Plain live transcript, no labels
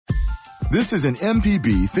This is an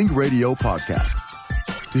MPB Think Radio podcast.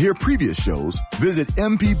 To hear previous shows, visit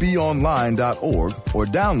mpbonline.org or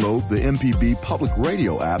download the MPB Public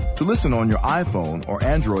Radio app to listen on your iPhone or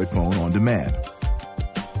Android phone on demand.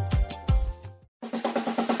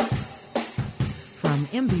 From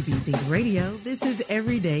MPB Think Radio, this is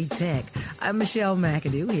Everyday Tech. I'm Michelle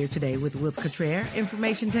McAdoo here today with Wiltz Cottrell,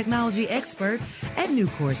 information technology expert at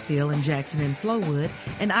Nucor Steel in Jackson and Flowood,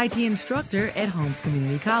 and IT instructor at Holmes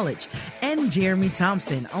Community College, and Jeremy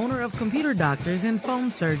Thompson, owner of Computer Doctors and Phone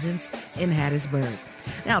Surgeons in Hattiesburg.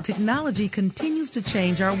 Now, technology continues to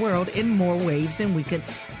change our world in more ways than we could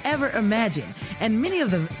ever imagine, and many of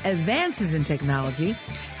the advances in technology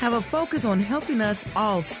have a focus on helping us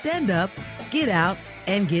all stand up, get out,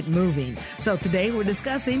 and get moving. So today we're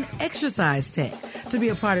discussing exercise tech. To be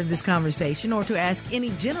a part of this conversation or to ask any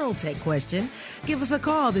general tech question, give us a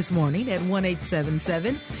call this morning at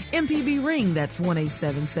 1-877-MPB-RING. That's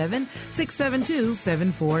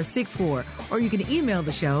 1-877-672-7464. Or you can email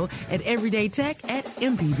the show at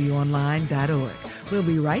everydaytech@mpbonline.org. We'll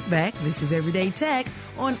be right back. This is Everyday Tech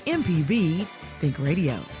on MPB Think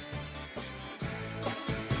Radio.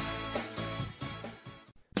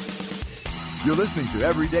 You're listening to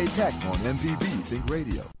Everyday Tech on MPB Think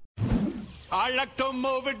Radio. I like to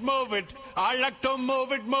move it, move it. I like to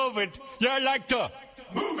move it, move it. You like to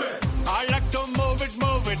move it. I like to move it,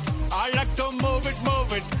 move it. I like to move it,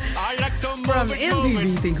 move it. I like to move From it, move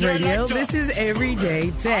MPB it. Think Radio, this is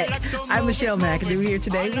Everyday Tech. I'm Michelle McAdoo here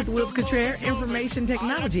today with Wiltz Cottrell, information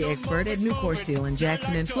technology expert at Nucor Steel in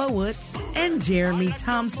Jackson and Flowood, and Jeremy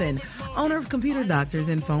Thompson, owner of Computer Doctors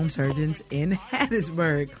and Phone Surgeons in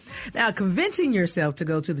Hattiesburg. Now, convincing yourself to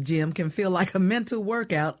go to the gym can feel like a mental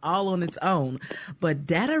workout all on its own, but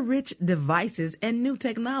data-rich devices and new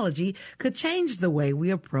technology could change the way we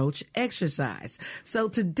approach exercise. So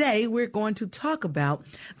today, we're going to talk about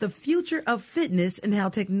the future of fitness and how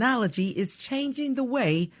technology is changing the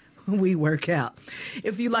way we work out.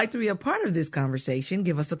 If you'd like to be a part of this conversation,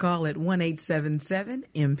 give us a call at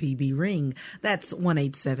 1-877-MPB-RING. That's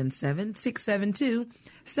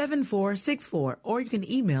 1-877-672-7464. Or you can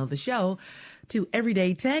email the show to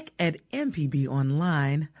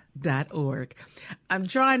everydaytech@mpbonline.org. I'm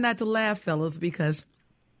trying not to laugh, fellas, because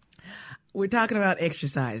we're talking about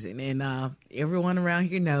exercising, and everyone around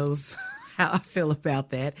here knows how I feel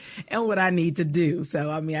about that and what I need to do. So,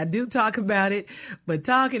 I do talk about it, but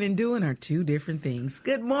talking and doing are two different things.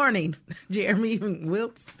 Good morning, Jeremy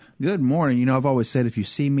Wiltz. Good morning. I've always said if you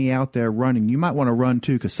see me out there running, you might want to run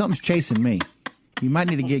too, because something's chasing me. You might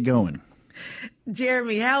need to get going.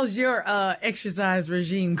 Jeremy, how's your exercise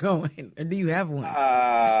regime going? Or do you have one?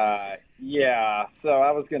 Yeah, so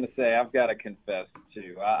I was going to say, I've got to confess,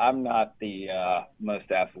 too. I'm not the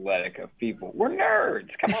most athletic of people. We're nerds.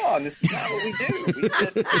 Come on, this is not what we do.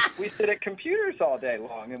 We sit at computers all day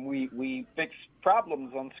long, and we fix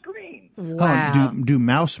problems on screen. Wow. Do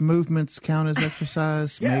mouse movements count as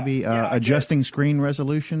exercise? Yeah, Maybe I adjusting screen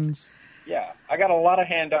resolutions? Yeah, I got a lot of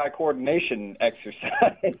hand-eye coordination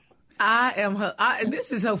exercise.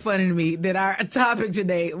 This is so funny to me that our topic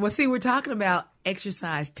today, we're talking about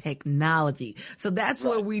exercise technology. So that's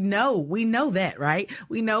what we know that, right?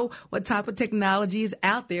 We know what type of technology is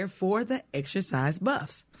out there for the exercise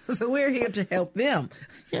buffs. So we're here to help them.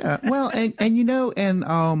 Yeah, well, and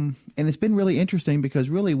it's been really interesting because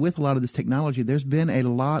really with a lot of this technology, there's been a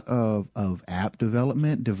lot of app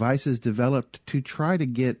development, devices developed to try to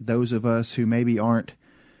get those of us who maybe aren't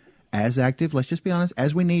as active, let's just be honest,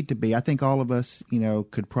 as we need to be. I think all of us,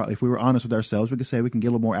 could probably, if we were honest with ourselves, we could say we can get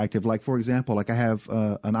a little more active. Like, for example, I have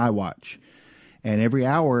an iWatch. And every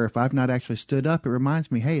hour, if I've not actually stood up, it reminds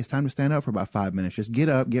me, hey, it's time to stand up for about 5 minutes. Just get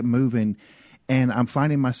up, get moving. And I'm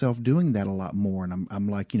finding myself doing that a lot more. And I'm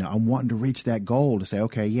like, I'm wanting to reach that goal to say,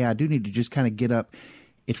 okay, yeah, I do need to just kind of get up.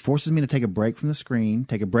 It forces me to take a break from the screen,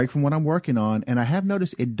 take a break from what I'm working on. And I have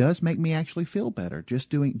noticed it does make me actually feel better. Just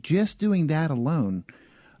doing that alone.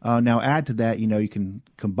 Now add to that, you can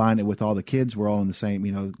combine it with all the kids. We're all in the same,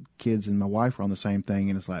 kids and my wife are on the same thing.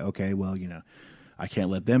 And it's like, okay, well, I can't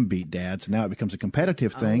let them beat dad. So now it becomes a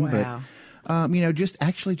competitive thing. Oh, wow. But, just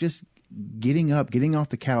getting up, getting off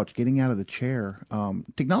the couch, getting out of the chair.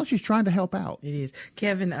 Technology is trying to help out. It is.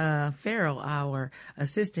 Kevin Farrell, our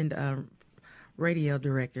assistant radio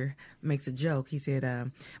director, makes a joke. He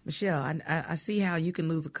said, Michelle, I see how you can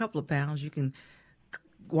lose a couple of pounds. You can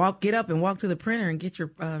get up and walk to the printer and get your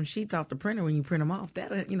sheets off the printer when you print them off.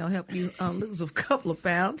 That'll, help you lose a couple of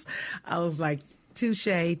pounds. I was like, touche,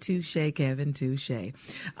 Kevin, touche.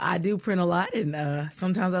 I do print a lot, and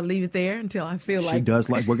sometimes I leave it there until I feel like... She does.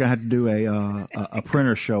 We're going to have to do a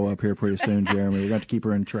printer show up here pretty soon, Jeremy. We're going to have to keep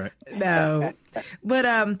her in track. No. But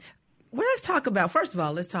Well, first of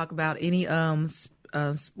all, let's talk about any Meltdown,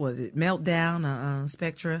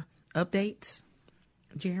 Spectra updates.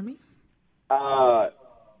 Jeremy?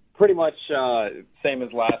 Pretty much same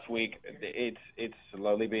as last week. It's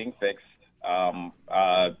slowly being fixed.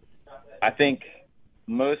 I think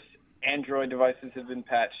most Android devices have been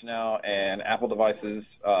patched now, and Apple devices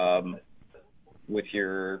with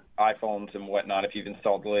your iPhones and whatnot, if you've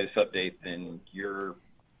installed the latest update, then you're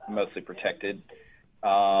mostly protected.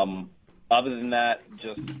 Other than that,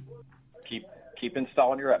 just keep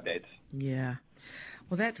installing your updates. Yeah.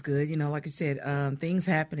 Well, that's good. You know, like I said, things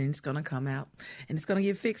happen and it's going to come out and it's going to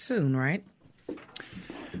get fixed soon, right?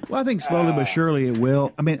 Well, I think slowly but surely it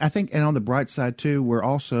will. I mean, I think, and on the bright side too, we're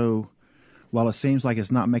also, while it seems like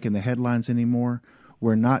it's not making the headlines anymore,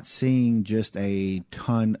 we're not seeing just a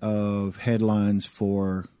ton of headlines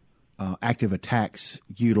for active attacks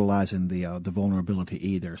utilizing the vulnerability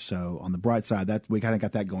either. So on the bright side, that we kind of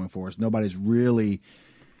got that going for us. Nobody's really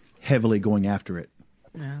heavily going after it.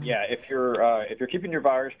 Yeah, if you're keeping your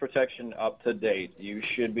virus protection up to date, you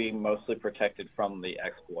should be mostly protected from the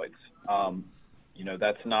exploits.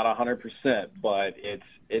 That's not 100%, but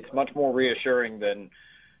it's much more reassuring than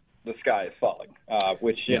the sky is falling,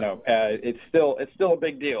 which it's still a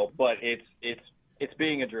big deal, but it's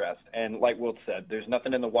being addressed. And like Wilt said, there's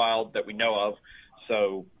nothing in the wild that we know of,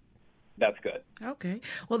 so that's good. Okay.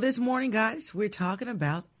 Well, this morning, guys, we're talking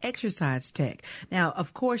about exercise tech. Now,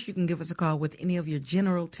 of course, you can give us a call with any of your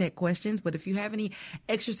general tech questions, but if you have any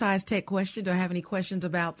exercise tech questions or have any questions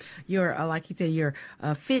about your, like you said, your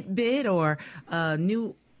Fitbit or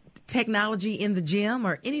new technology in the gym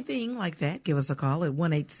or anything like that, give us a call at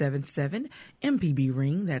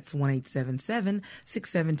 1-877-MPB-RING. That's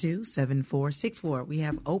 1-877-672-7464. We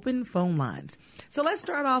have open phone lines. So let's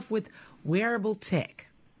start off with wearable tech.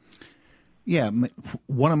 Yeah,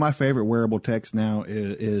 one of my favorite wearable techs now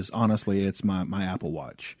is honestly, it's my Apple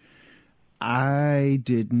Watch. I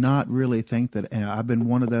did not really think that I've been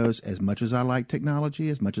one of those, as much as I like technology,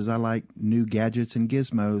 as much as I like new gadgets and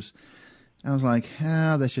gizmos, I was like,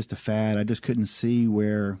 that's just a fad. I just couldn't see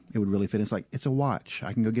where it would really fit. It's like, it's a watch.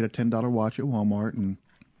 I can go get a $10 watch at Walmart, and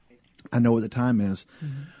I know what the time is.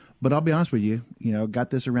 Mm-hmm. But I'll be honest with you, got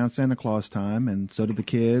this around Santa Claus time, and so did the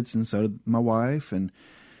kids, and so did my wife, and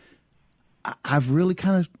I've really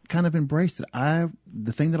kind of embraced it.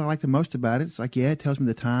 The thing that I like the most about it, it's like, it tells me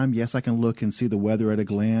the time. Yes, I can look and see the weather at a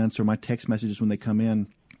glance or my text messages when they come in.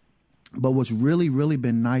 But what's really, really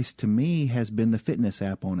been nice to me has been the fitness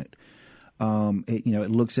app on it. It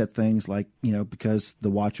looks at things like, because the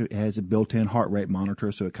watch has a built-in heart rate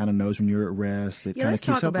monitor, so it kind of knows when you're at rest. It kind of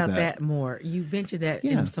keeps up with that. Let's talk about that more. You mentioned that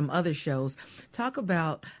in some other shows. Talk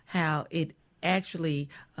about how it actually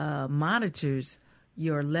monitors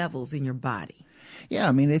your levels in your body. Yeah,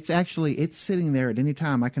 I mean, it's sitting there at any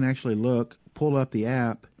time. I can actually pull up the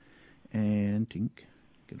app, and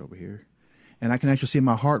get over here, and I can actually see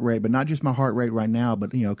my heart rate, but not just my heart rate right now, but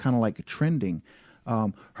kind of like trending.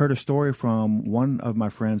 Heard a story from one of my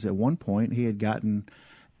friends at one point. He had gotten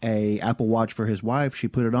a Apple Watch for his wife. She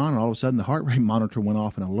put it on, and all of a sudden the heart rate monitor went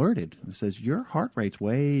off and alerted. It says, your heart rate's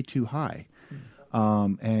way too high.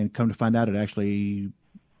 And come to find out, it actually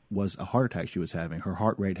was a heart attack she was having. Her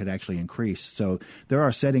heart rate had actually increased. So there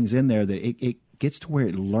are settings in there that it gets to where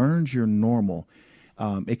it learns your normal.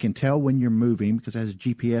 It can tell when you're moving because it has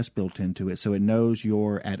GPS built into it. So it knows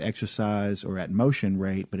you're at exercise or at motion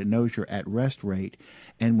rate, but it knows you're at rest rate.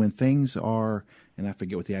 And when things are, and I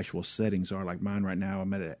forget what the actual settings are, like mine right now,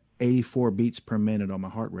 I'm at 84 beats per minute on my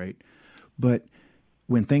heart rate. But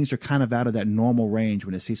when things are kind of out of that normal range,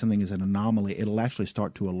 when it sees something as an anomaly, it'll actually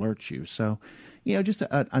start to alert you. So, just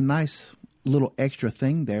a nice little extra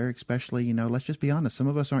thing there, especially, let's just be honest, some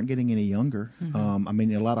of us aren't getting any younger.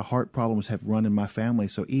 Mm-hmm. A lot of heart problems have run in my family,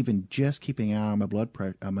 so even just keeping an eye on my blood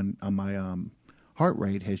pressure, on my heart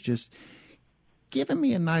rate has just given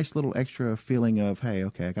me a nice little extra feeling of, hey,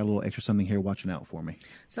 okay, I got a little extra something here watching out for me.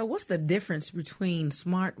 So what's the difference between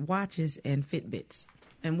smart watches and Fitbits?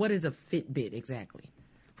 And what is a Fitbit exactly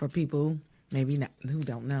for people maybe not, who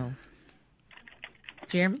don't know?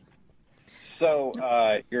 Jeremy? So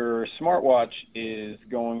your smartwatch is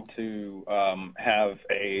going to have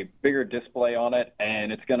a bigger display on it,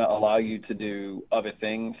 and it's going to allow you to do other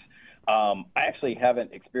things. I actually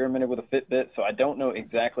haven't experimented with a Fitbit, so I don't know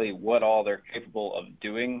exactly what all they're capable of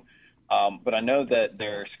doing. But I know that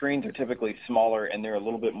their screens are typically smaller and they're a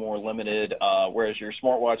little bit more limited, whereas your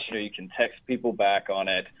smartwatch, you can text people back on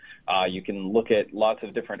it. You can look at lots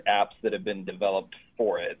of different apps that have been developed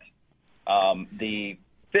for it. The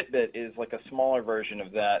Fitbit is like a smaller version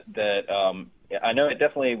of that I know it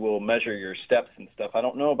definitely will measure your steps and stuff. I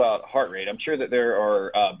don't know about heart rate. I'm sure that there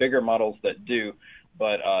are bigger models that do,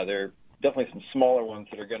 but there are definitely some smaller ones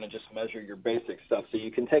that are going to just measure your basic stuff. So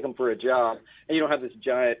you can take them for a jog, and you don't have this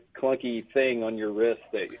giant clunky thing on your wrist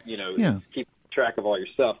that, keep track of all your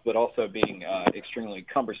stuff, but also being extremely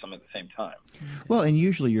cumbersome at the same time. Well, and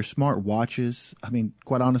usually your smart watches, I mean,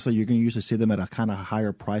 quite honestly, you're going to usually see them at a kind of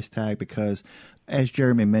higher price tag because, as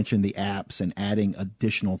Jeremy mentioned, the apps and adding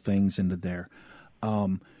additional things into there.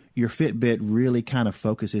 Your Fitbit really kind of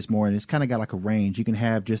focuses more, and it's kind of got like a range. You can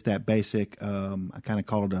have just that basic, I kind of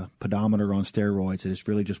call it a pedometer on steroids, and it's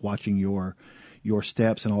really just watching your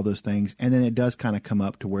steps and all those things. And then it does kind of come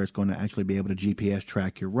up to where it's going to actually be able to GPS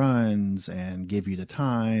track your runs and give you the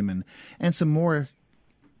time and some more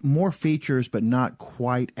features, but not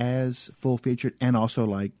quite as full featured. And also,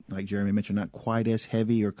 like Jeremy mentioned, not quite as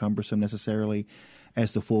heavy or cumbersome necessarily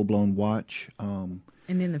as the full blown watch. And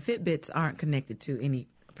then the Fitbits aren't connected to any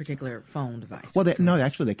particular phone device. Well, no,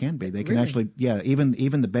 actually they can be. They can actually,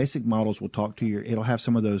 even the basic models will talk to it'll have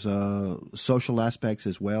some of those social aspects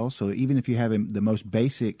as well. So even if you have the most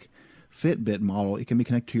basic Fitbit model, it can be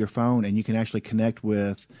connected to your phone, and you can actually connect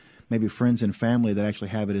with maybe friends and family that actually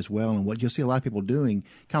have it as well. And what you'll see a lot of people doing,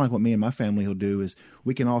 kind of like what me and my family will do, is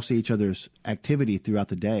we can all see each other's activity throughout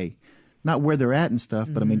the day. Not where they're at and stuff,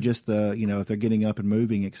 but I mean just if they're getting up and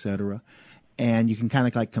moving, et cetera. And you can kind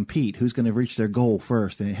of like compete who's going to reach their goal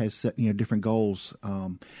first, and it has set, different goals.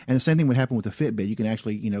 And the same thing would happen with the Fitbit. You can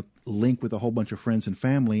actually link with a whole bunch of friends and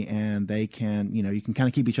family, and they can you can kind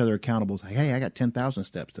of keep each other accountable. Say, hey, I got 10,000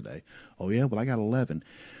 steps today. Oh yeah, well I got 11.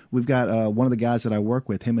 We've got one of the guys that I work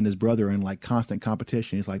with. Him and his brother are in like constant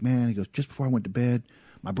competition. He's like, man, he goes, just before I went to bed,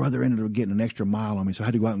 my brother ended up getting an extra mile on me, so I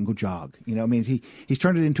had to go out and go jog. I mean, he's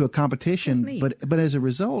turned it into a competition, but as a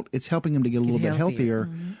result, it's helping him to get a little bit healthier.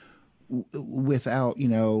 Without,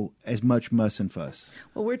 as much muss and fuss.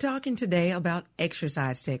 Well, we're talking today about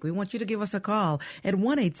exercise tech. We want you to give us a call at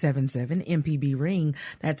 1-877-MPB-RING.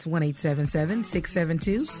 That's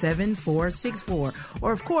 1-877-672-7464.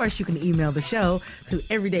 Or, of course, you can email the show to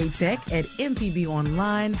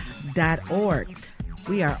everydaytech@mpbonline.org.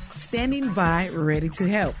 We are standing by, ready to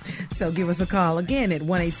help. So give us a call again at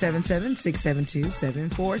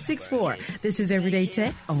 1-877-672-7464. This is Everyday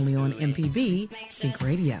Tech, only on MPB Think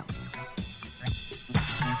Radio.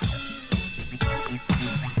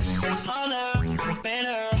 Harder,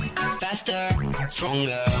 better, faster,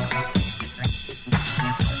 stronger.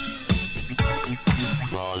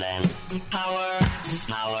 More than power,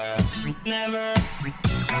 never.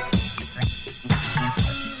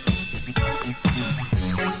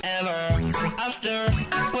 Ever after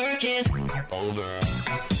work is over.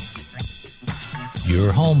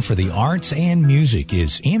 Your home for the arts and music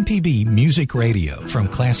is MPB Music Radio. From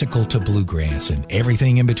classical to bluegrass and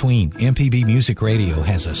everything in between, MPB Music Radio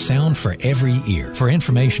has a sound for every ear. For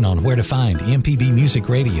information on where to find MPB Music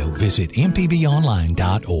Radio, visit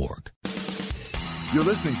mpbonline.org. You're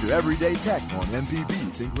listening to Everyday Tech on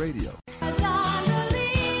MPB Think Radio.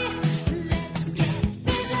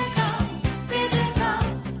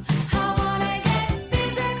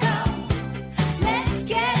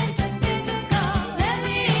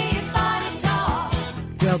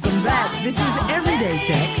 Welcome back. This is Everyday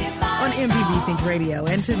Tech on MPB Think Radio.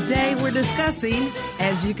 And today we're discussing,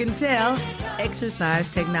 as you can tell, exercise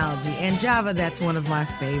technology. And Java, that's one of my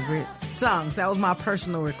favorite songs. That was my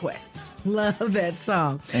personal request. Love that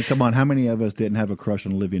song. And come on, how many of us didn't have a crush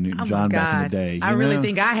on Olivia Newton-John back in the day? I really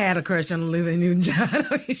think I had a crush on Olivia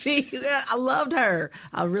Newton-John. I loved her.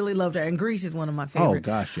 I really loved her. And Grease is one of my favorite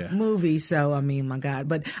movies. So, I mean, my God.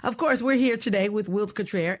 But, of course, we're here today with Wilt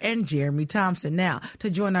Cottrell and Jeremy Thompson. Now,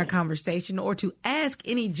 to join our conversation or to ask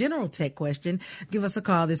any general tech question, give us a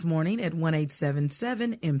call this morning at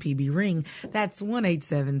 1-877-MPB-RING. That's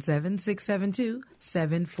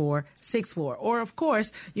 1-877-672-7464. Or, of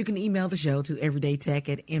course, you can email the show to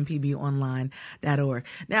everydaytech@mpbonline.org.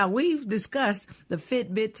 Now, we've discussed the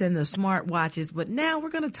Fitbits and the smartwatches, but now we're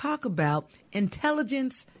going to talk about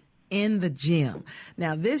intelligence in the gym.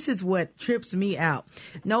 Now, this is what trips me out.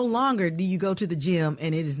 No longer do you go to the gym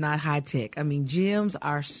and it is not high tech. I mean, gyms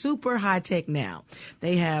are super high tech now.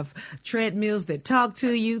 They have treadmills that talk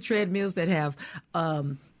to you, treadmills that have,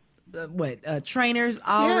 trainers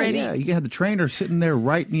already. Yeah, you can have the trainer sitting there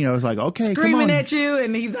it's like, okay, screaming come on. at you,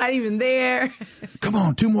 and he's not even there. Come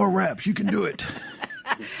on, 2 more reps. You can do it.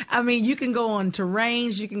 I mean, you can go on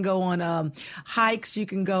terrains, you can go on hikes, you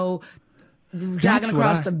can go jogging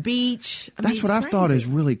across the beach. That's what I've thought is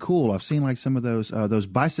really cool. I've seen like some of those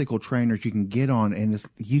bicycle trainers you can get on, and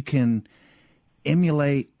you can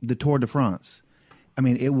emulate the Tour de France. I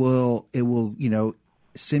mean, it will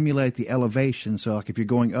simulate the elevation. So like if you're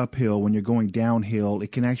going uphill, when you're going downhill,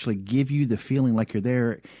 it can actually give you the feeling like you're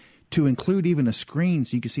there, to include even a screen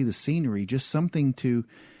so you can see the scenery, just something to,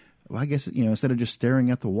 well, I guess, instead of just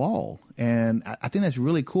staring at the wall. And I think that's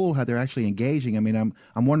really cool how they're actually engaging. I mean,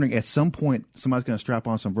 I'm wondering at some point somebody's going to strap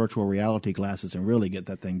on some virtual reality glasses and really get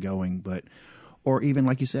that thing going. Or even,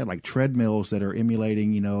 like you said, like treadmills that are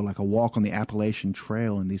emulating, like a walk on the Appalachian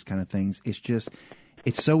Trail and these kind of things.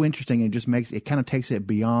 It's so interesting, and it kind of takes it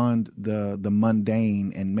beyond the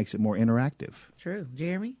mundane and makes it more interactive. True.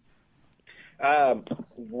 Jeremy?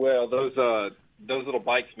 Well, those little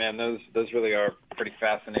bikes, man, those really are pretty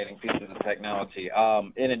fascinating pieces of technology.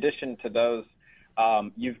 In addition to those,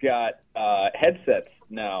 you've got headsets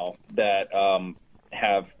now that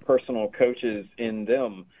have personal coaches in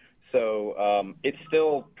them. So it's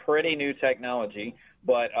still pretty new technology,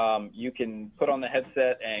 but you can put on the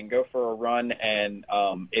headset and go for a run, and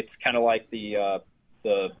it's kind of like the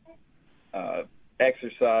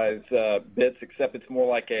exercise bits, except it's more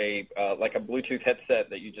like a Bluetooth headset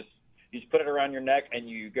that you just put it around your neck and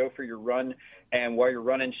you go for your run. And while you're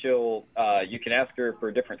running, you can ask her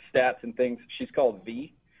for different stats and things. She's called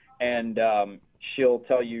V, and she'll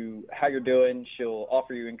tell you how you're doing. She'll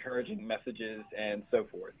offer you encouraging messages and so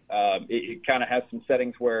forth. It kind of has some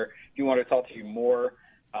settings where if you want her to talk to you more,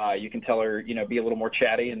 you can tell her, be a little more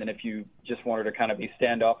chatty. And then if you just want her to kind of be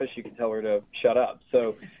standoffish, you can tell her to shut up.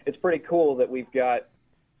 So it's pretty cool that we've got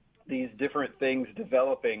these different things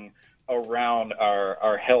developing around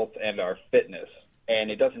our health and our fitness. And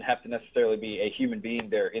it doesn't have to necessarily be a human being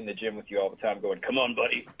there in the gym with you all the time going, come on,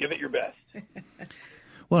 buddy, give it your best.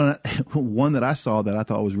 Well, one that I saw that I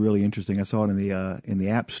thought was really interesting, I saw it in the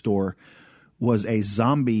App Store, was a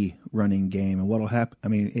zombie running game. And what'll happen? I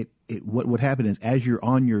mean, what would happen is as you're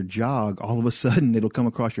on your jog, all of a sudden it'll come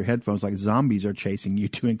across your headphones like zombies are chasing you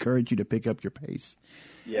to encourage you to pick up your pace.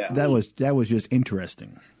 Yeah, so that was just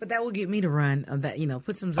interesting. But that will get me to run.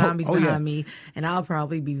 Put some zombies behind me, and I'll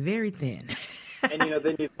probably be very thin. And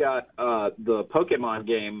then you've got the Pokemon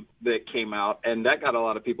game that came out, and that got a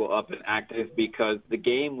lot of people up and active because the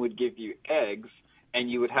game would give you eggs, and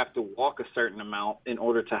you would have to walk a certain amount in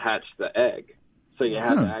order to hatch the egg. So you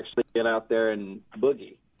had to actually get out there and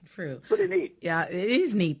boogie. True. Pretty neat. Yeah, it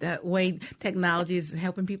is neat. That way technology is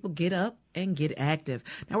helping people get up and get active.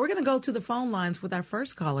 Now we're going to go to the phone lines with our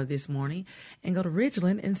first caller this morning and go to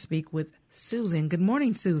Ridgeland and speak with Susan. Good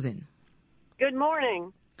morning, Susan. Good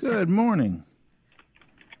morning. Good morning.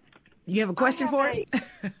 You have a question for us?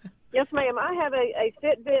 Yes, ma'am. I have a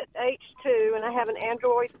Fitbit H2, and I have an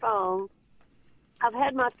Android phone. I've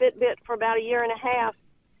had my Fitbit for about a year and a half,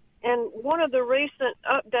 and one of the recent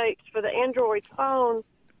updates for the Android phone,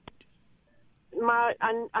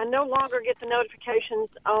 I no longer get the notifications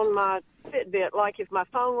on my Fitbit. Like if my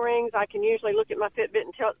phone rings, I can usually look at my Fitbit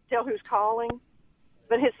and tell who's calling.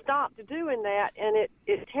 But it has stopped doing that, and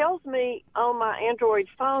it tells me on my Android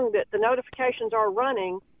phone that the notifications are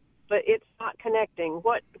running, but it's not connecting.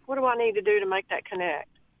 What do I need to do to make that connect?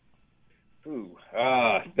 Ooh,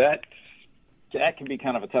 that can be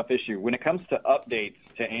kind of a tough issue. When it comes to updates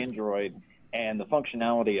to Android and the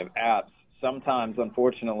functionality of apps, sometimes,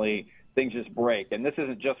 unfortunately, things just break. And this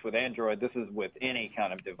isn't just with Android. This is with any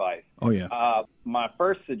kind of device. Oh, yeah. My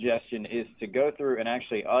first suggestion is to go through and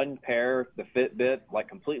actually unpair the Fitbit, like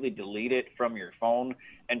completely delete it from your phone,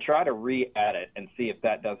 and try to re-add it and see if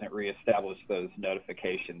that doesn't reestablish those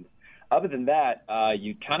notifications. Other than that,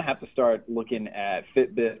 you kind of have to start looking at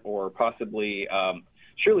Fitbit or possibly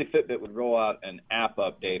surely Fitbit would roll out an app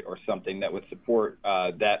update or something that would support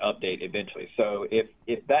that update eventually. So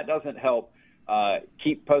if that doesn't help,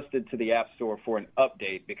 keep posted to the App Store for an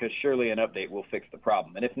update, because surely an update will fix the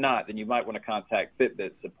problem. And if not, then you might want to contact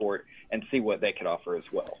Fitbit support and see what they could offer as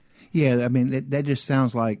well. Yeah, I mean, that just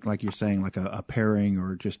sounds like you're saying, like a pairing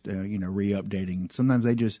or just, re-updating.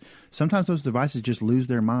 Sometimes those devices just lose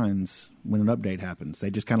their minds when an update happens. They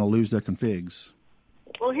just kind of lose their configs.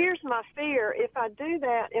 Well, here's my fear. If I do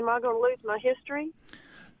that, am I going to lose my history?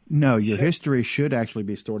 No, your history should actually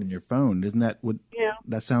be stored in your phone. Isn't that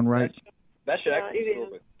that sound right? That should actually be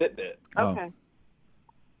with Fitbit. Okay.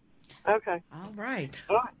 Oh. Okay. All right.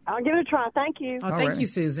 All right. I'll give it a try. Thank you. Oh, thank you,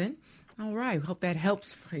 Susan. All right. Hope that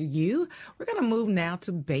helps for you. We're going to move now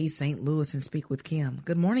to Bay St. Louis and speak with Kim.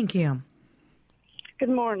 Good morning, Kim. Good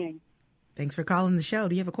morning. Thanks for calling the show.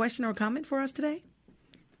 Do you have a question or a comment for us today?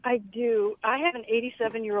 I do. I have an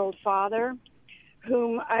 87-year-old father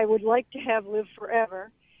whom I would like to have live forever,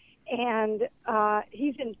 and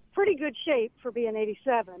he's in pretty good shape for being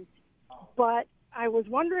 87. But I was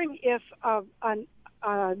wondering if an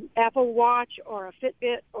Apple Watch or a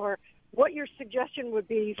Fitbit or what your suggestion would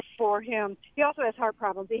be for him. He also has heart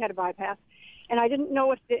problems. He had a bypass. And I didn't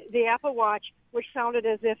know if the Apple Watch, which sounded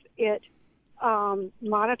as if it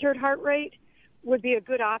monitored heart rate, would be a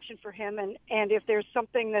good option for him. And if there's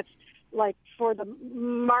something that's like for the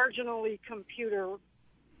marginally computer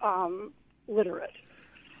literate.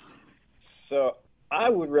 So I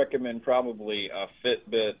would recommend probably a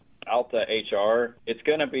Fitbit Alta HR. It's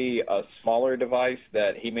going to be a smaller device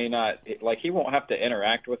that he may not, like he won't have to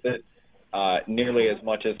interact with it nearly as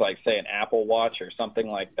much as like say an Apple Watch or something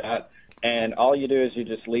like that. And all you do is you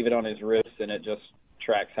just leave it on his wrist and it just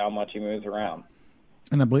tracks how much he moves around.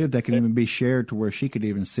 And I believe that can even be shared to where she could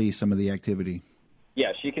even see some of the activity.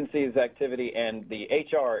 Yeah, she can see his activity, and the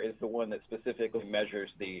HR is the one that specifically measures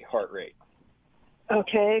the heart rate.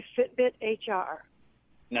 Okay, Fitbit HR.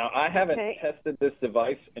 Now, I haven't tested this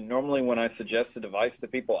device, and normally when I suggest a device to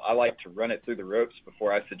people, I like to run it through the ropes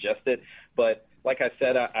before I suggest it. But like I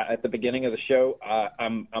said at the beginning of the show,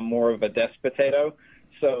 I'm more of a desk potato,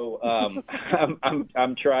 so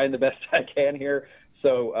I'm trying the best I can here.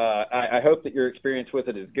 So I hope that your experience with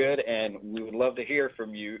it is good, and we would love to hear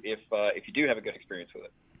from you if you do have a good experience with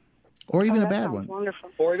it. Or even a bad one. Wonderful.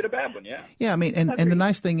 Or even a bad one, yeah. Yeah, I mean, and the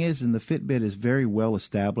nice thing is, and the Fitbit is very well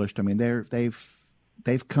established. I mean,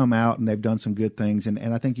 they've come out and they've done some good things, and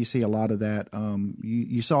I think you see a lot of that.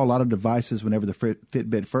 You saw a lot of devices whenever the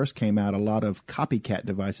Fitbit first came out. A lot of copycat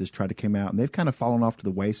devices tried to come out, and they've kind of fallen off to the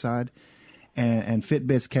wayside. And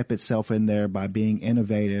Fitbit's kept itself in there by being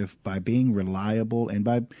innovative, by being reliable, and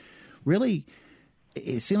by really,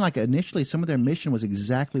 it seemed like initially some of their mission was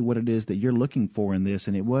exactly what it is that you're looking for in this,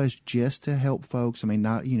 and it was just to help folks. I mean,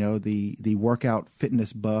 not, the workout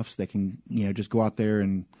fitness buffs that can, just go out there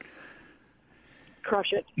and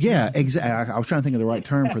crush it. Yeah, exactly. I was trying to think of the right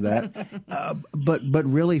term for that. But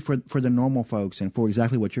really for the normal folks and for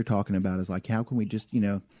exactly what you're talking about is like, how can we just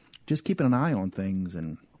keeping an eye on things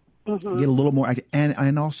and get a little more,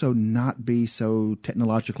 and also not be so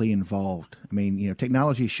technologically involved. I mean,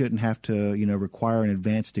 technology shouldn't have to, require an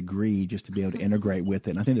advanced degree just to be able to integrate with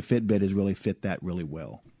it. And I think the Fitbit has really fit that really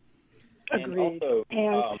well. Agreed.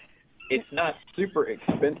 And also, it's not super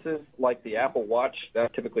expensive like the Apple Watch.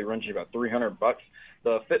 That typically runs you about $300.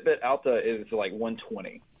 The Fitbit Alta is like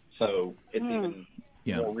 $120, so it's even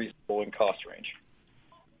more reasonable in cost range.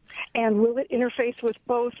 And will it interface with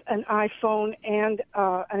both an iPhone and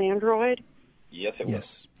an Android? Yes, it will.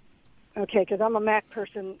 Yes. Okay, because I'm a Mac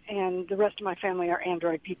person, and the rest of my family are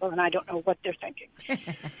Android people, and I don't know what they're thinking.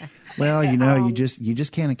 Well, you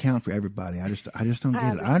just can't account for everybody. I just don't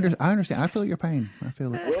get it. I understand. I feel your pain. I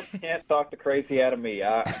feel it. Will can't talk the crazy out of me.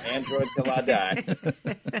 Android till I die.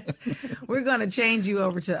 We're going to change you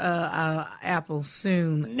over to Apple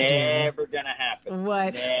soon. Never going to happen.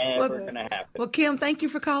 What? Never going to happen. Well, Kim, thank you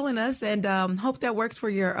for calling us, and hope that works for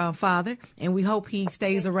your father, and we hope he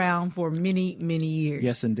stays around for many, many years.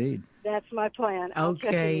 Yes, indeed. That's my plan. I'll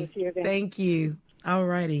check in with you then. Thank you. All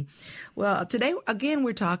righty. Well, today, again,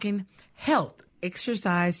 we're talking health,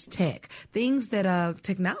 exercise tech, things that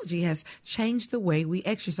technology has changed the way we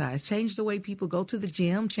exercise, changed the way people go to the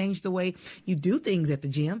gym, changed the way you do things at the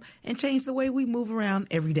gym, and changed the way we move around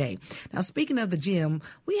every day. Now, speaking of the gym,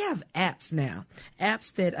 we have apps now,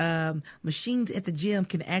 apps that machines at the gym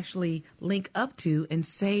can actually link up to and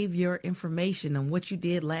save your information on what you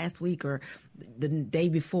did last week or the day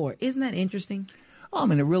before. Isn't that interesting? Oh, I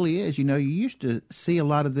mean, it really is. You used to see a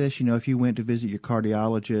lot of this, if you went to visit your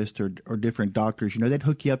cardiologist or different doctors, they'd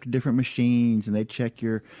hook you up to different machines and they'd check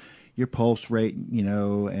your pulse rate,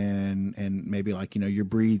 and maybe like, your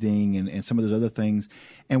breathing and some of those other things.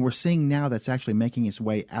 And we're seeing now that's actually making its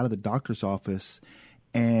way out of the doctor's office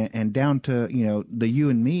and down to, the you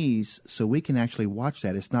and me's, so we can actually watch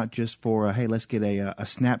that. It's not just for, hey, let's get a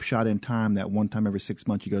snapshot in time that one time every 6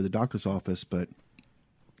 months you go to the doctor's office, but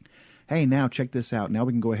hey, now check this out. Now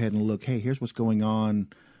we can go ahead and look, hey, here's what's going on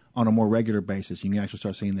a more regular basis. You can actually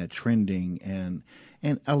start seeing that trending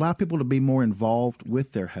and allow people to be more involved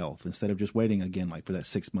with their health instead of just waiting, again, like for that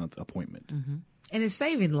 6-month appointment. Mm-hmm. And it's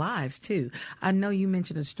saving lives, too. I know you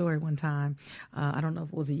mentioned a story one time. I don't know if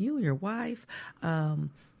it was you or your wife.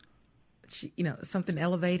 She, something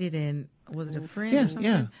elevated, and was it a friend or something?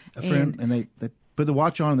 Yeah, a friend. And they put the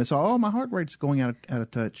watch on and they saw, my heart rate's going out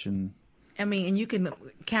of touch. And I mean, and you can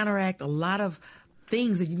counteract a lot of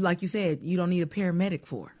things that, like you said, you don't need a paramedic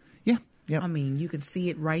for. Yeah, yeah. I mean, you can see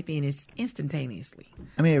it right then. It's instantaneously.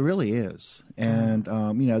 I mean, it really is. And,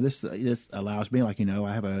 this allows me, like,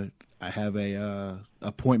 I have a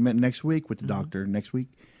appointment next week with the doctor next week.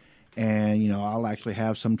 And, I'll actually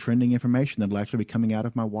have some trending information that'll actually be coming out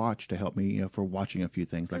of my watch to help me, for watching a few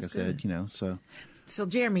things, like I said, so. So,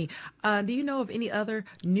 Jeremy, do you know of any other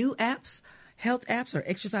new apps, health apps or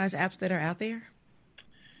exercise apps that are out there?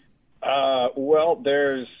 Well,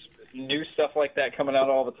 there's new stuff like that coming out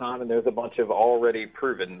all the time, and there's a bunch of already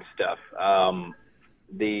proven stuff.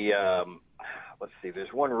 Let's see,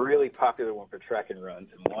 there's one really popular one for track and runs,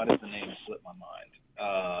 and why does the name slip my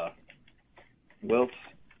mind? Wilt,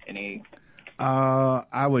 any?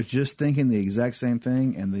 I was just thinking the exact same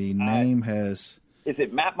thing, and the name has... Is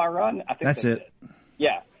it Map My Run? I think that's it.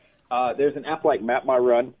 Yeah. There's an app like Map My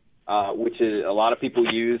Run, which is a lot of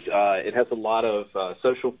people use. It has a lot of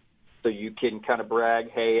social, so you can kind of brag,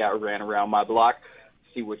 hey, I ran around my block,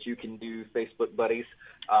 see what you can do, Facebook buddies.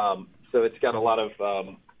 So it's got a lot of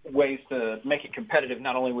ways to make it competitive,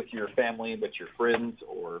 not only with your family, but your friends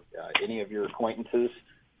or any of your acquaintances.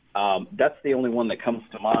 That's the only one that comes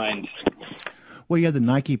to mind. Well, you have the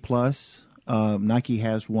Nike Plus. Nike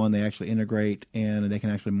has one they actually integrate, and they can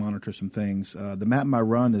actually monitor some things. The Map My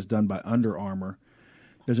Run is done by Under Armour.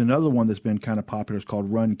 There's another one that's been kind of popular. It's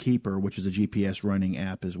called Run Keeper, which is a GPS running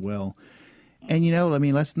app as well. And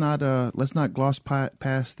let's not gloss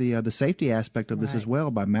past the safety aspect of this as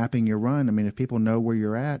well by mapping your run. I mean, if people know where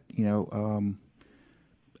you're at,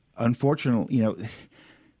 unfortunately,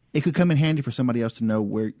 it could come in handy for somebody else to know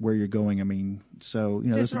where you're going. I mean, so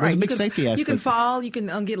there's a big safety aspect. You can fall, you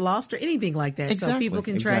can get lost, or anything like that. Exactly, so people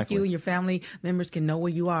can track you, and your family members can know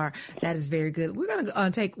where you are. That is very good. We're going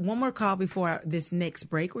to take one more call before this next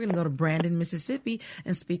break. We're going to go to Brandon, Mississippi,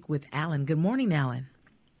 and speak with Alan. Good morning, Alan.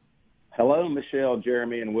 Hello, Michelle,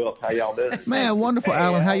 Jeremy, and Wilt. How y'all doing? Man, wonderful,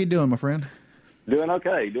 Alan. How you doing, my friend? Doing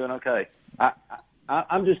okay.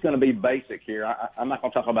 I'm just going to be basic here. I'm not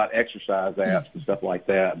going to talk about exercise apps and stuff like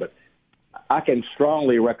that, but I can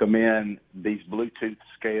strongly recommend these Bluetooth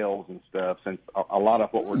scales and stuff, since a lot of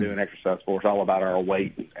what we're doing exercise for is all about our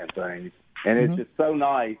weight and things. And it's just so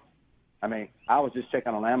nice. I mean, I was just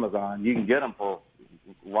checking on Amazon. You can get them for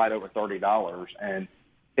right over $30, and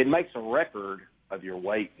it makes a record of your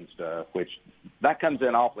weight and stuff, which that comes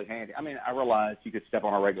in awfully handy. I mean, I realize you could step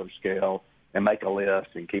on a regular scale and make a list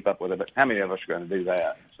and keep up with it, but how many of us are going to do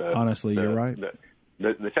that? So honestly, you're right.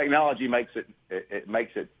 The technology makes it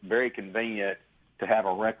makes it very convenient to have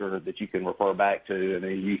a record that you can refer back to, and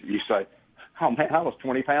then you say, "Oh man, I was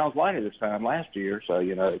 20 pounds lighter this time last year." So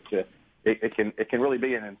it can really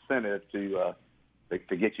be an incentive to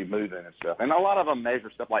get you moving and stuff. And a lot of them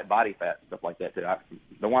measure stuff like body fat and stuff like that too.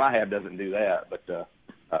 The one I have doesn't do that, but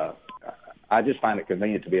I just find it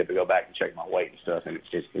convenient to be able to go back and check my weight and stuff, and it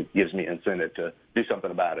gives me incentive to do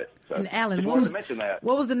something about it. So, and Alan, what was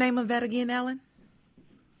the name of that again, Alan?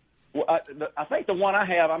 Well, I think the one I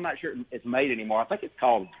have, I'm not sure it's made anymore. I think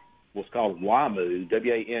was called WAMU,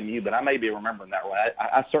 WAMU, but I may be remembering that right.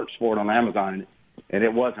 I searched for it on Amazon, and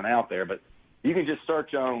it wasn't out there, but you can just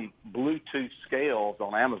search on Bluetooth scales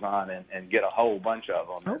on Amazon and get a whole bunch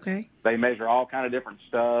of them. Okay. They measure all kind of different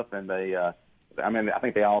stuff, and I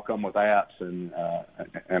think they all come with apps, and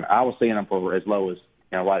I was seeing them for as low as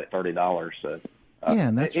right at $30. So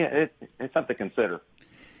it's something to consider.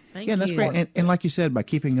 Thank you. That's great. And like you said, by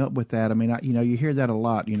keeping up with that, I mean, you hear that a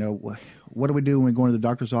lot. What do we do when we go into the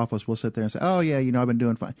doctor's office? We'll sit there and say, "Oh yeah, I've been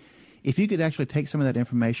doing fine." If you could actually take some of that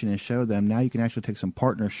information and show them, now you can actually take some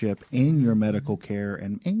partnership in your medical care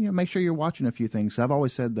and make sure you're watching a few things. I've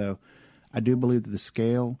always said, though, I do believe that the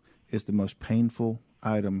scale is the most painful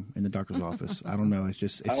item in the doctor's office. I don't know.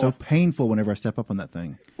 It's so painful whenever I step up on that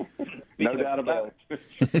thing. No doubt about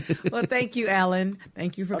it. Well, thank you, Alan.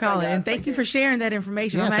 Thank you for calling. And thank you for sharing that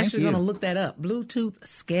information. Yeah, I'm actually going to you. look that up. Bluetooth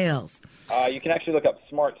scales. You can actually look up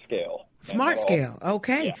Smart Scale. Smart Scale.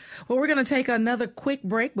 Okay. Yeah. Well, we're going to take another quick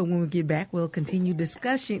break, but when we get back, we'll continue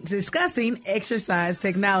discussing exercise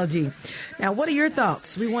technology. Now, what are your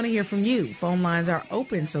thoughts? We want to hear from you. Phone lines are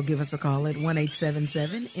open, so give us a call at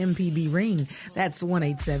 1-877-MPB-RING. That's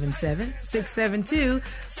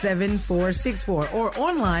 1-877-672-7464, or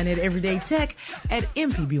online at Everyday Tech at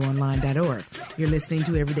mpbonline.org. You're listening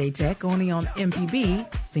to Everyday Tech only on MPB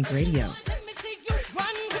Think Radio.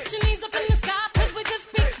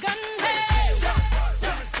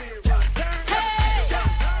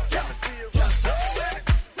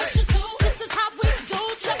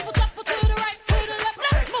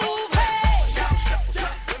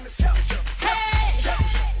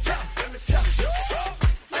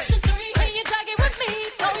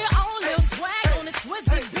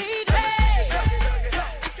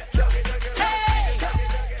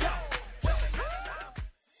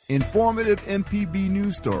 Informative MPB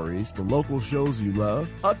news stories, the local shows you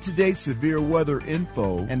love, up-to-date severe weather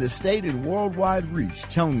info, and the state and worldwide reach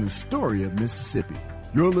telling the story of Mississippi.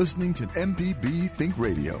 You're listening to MPB Think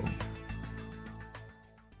Radio.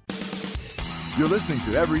 You're listening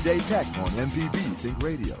to Everyday Tech on MPB Think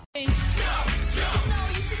Radio.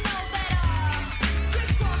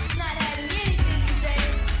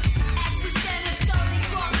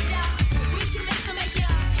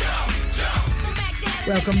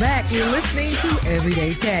 Welcome back. You're listening to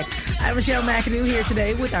Everyday Tech. I'm Michelle McAdoo here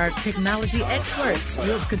today with our technology experts,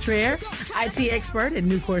 Wiltz Cottrell, IT expert at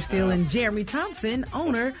Nucor Steel, and Jeremy Thompson,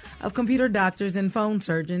 owner of Computer Doctors and Phone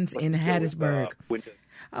Surgeons in Hattiesburg.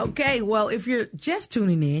 Okay, well, if you're just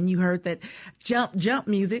tuning in, you heard that jump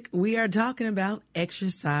music. We are talking about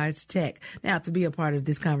exercise tech. Now, to be a part of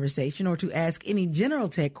this conversation or to ask any general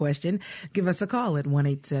tech question, give us a call at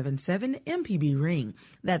 1-877-MPB-RING.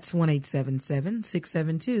 That's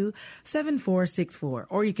 1-877-672-7464.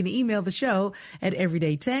 Or you can email the show at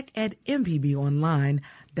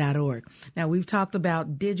everydaytech@mpbonline.org. Now, we've talked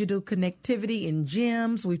about digital connectivity in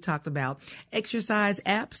gyms. We've talked about exercise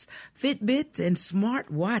apps, Fitbits, and smart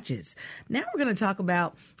watches. Now we're going to talk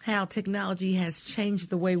about how technology has changed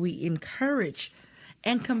the way we encourage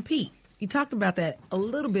and compete. You talked about that a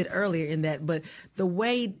little bit earlier in that, but the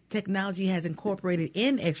way technology has incorporated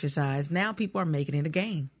in exercise, now people are making it a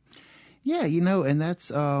game. Yeah, and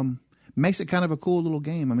that's makes it kind of a cool little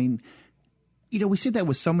game. I mean, we see that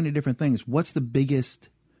with so many different things. What's the biggest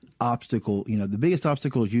obstacle? The biggest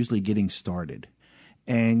obstacle is usually getting started.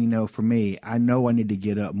 And, for me, I know I need to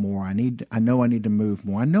get up more. I know I need to move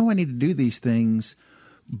more. I know I need to do these things.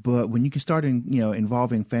 But when you can start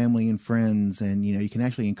involving family and friends, and, you can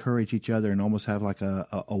actually encourage each other and almost have like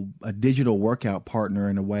a digital workout partner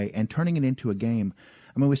in a way, and turning it into a game.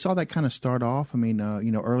 I mean, we saw that kind of start off. I mean,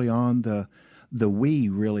 early on, the Wii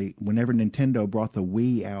really, whenever Nintendo brought the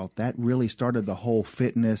Wii out, that really started the whole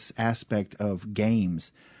fitness aspect of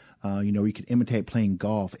games. You could imitate playing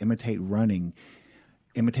golf, imitate running,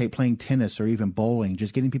 imitate playing tennis, or even bowling,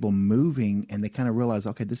 just getting people moving. And they kind of realized,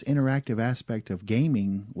 okay, this interactive aspect of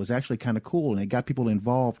gaming was actually kind of cool. And it got people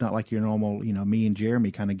involved, not like your normal, me and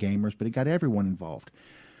Jeremy kind of gamers, but it got everyone involved.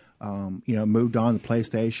 Moved on to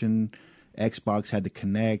PlayStation, Xbox had the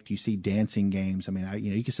Kinect. You see dancing games. I mean,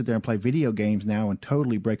 you can sit there and play video games now and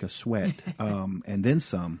totally break a sweat, and then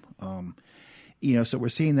some. So we're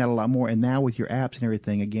seeing that a lot more. And now with your apps and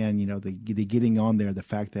everything, again, the getting on there, the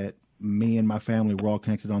fact that me and my family, we're all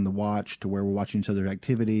connected on the watch to where we're watching each other's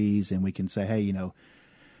activities, and we can say, hey, get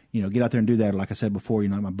out there and do that. Or like I said before,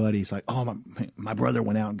 my buddy's like, oh, my brother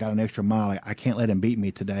went out and got an extra mile. I can't let him beat me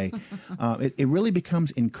today. It really becomes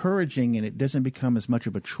encouraging, and it doesn't become as much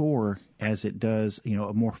of a chore as it does,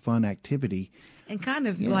 a more fun activity. And kind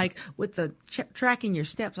of like with the tracking your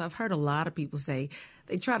steps, I've heard a lot of people say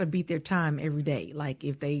they try to beat their time every day. Like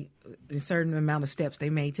if a certain amount of steps they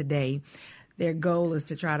made today, their goal is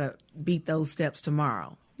to try to beat those steps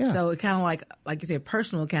tomorrow. Yeah. So it kind of like you said,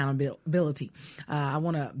 personal accountability. I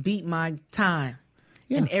want to beat my time.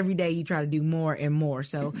 Yeah. And every day you try to do more and more.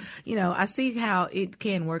 So, I see how it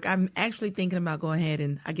can work. I'm actually thinking about going ahead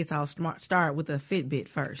and I guess I'll start with a Fitbit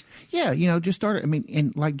first. Yeah, just start. I mean,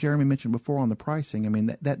 and like Jeremy mentioned before on the pricing, I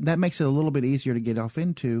mean, that makes it a little bit easier to get off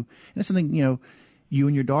into. And it's something, you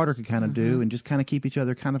and your daughter could kind of do, and just kind of keep each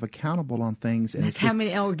other kind of accountable on things. And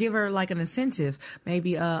or give her like an incentive,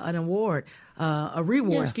 maybe an award, a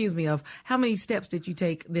reward, of how many steps did you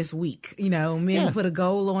take this week? Maybe put a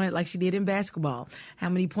goal on it like she did in basketball. How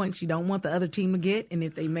many points you don't want the other team to get, and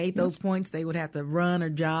if they made those points, they would have to run or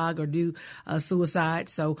jog or do suicide.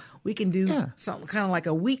 So we can do something kind of like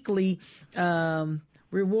a weekly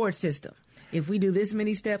reward system. If we do this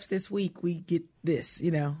many steps this week, we get this,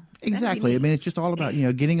 Exactly. I mean, it's just all about,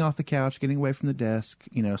 getting off the couch, getting away from the desk,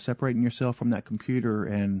 separating yourself from that computer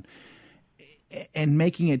and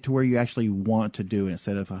making it to where you actually want to do it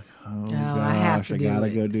instead of like, I got to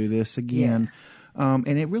go do this again. Yeah.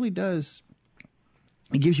 And it really does,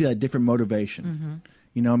 it gives you that different motivation.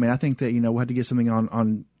 Mm-hmm. I think that, we'll have to get something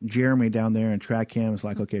on Jeremy down there and track him. It's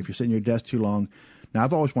like, okay, if you're sitting at your desk too long. Now,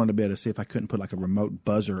 I've always wanted to be able to see if I couldn't put like a remote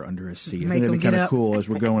buzzer under his seat. I think that'd be kind of cool. As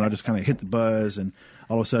we're going, I'll just kind of hit the buzz, and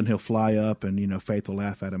all of a sudden he'll fly up, and Faith will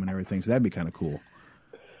laugh at him and everything. So that'd be kind of cool.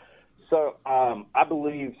 So I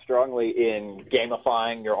believe strongly in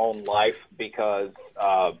gamifying your own life because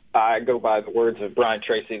I go by the words of Brian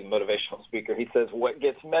Tracy, the motivational speaker. He says, what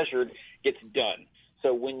gets measured gets done.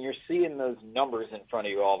 So when you're seeing those numbers in front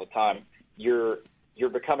of you all the time, you're you're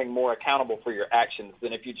becoming more accountable for your actions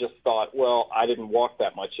than if you just thought, well, I didn't walk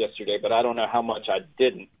that much yesterday, but I don't know how much I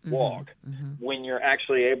didn't walk. When you're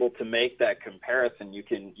actually able to make that comparison, you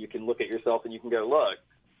can look at yourself and you can go, look,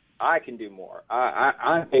 I can do more.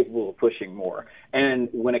 I'm capable of pushing more. And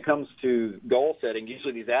when it comes to goal setting,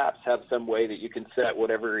 usually these apps have some way that you can set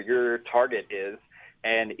whatever your target is,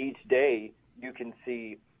 and each day you can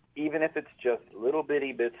see, even if it's just little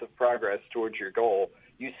bitty bits of progress towards your goal,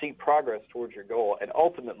 you see progress towards your goal, and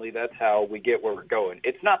ultimately that's how we get where we're going.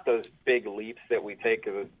 It's not those big leaps that we take,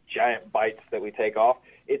 those giant bites that we take off.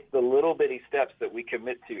 It's the little bitty steps that we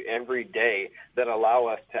commit to every day that allow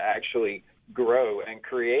us to actually grow and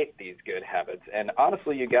create these good habits. And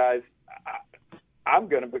honestly, you guys, I'm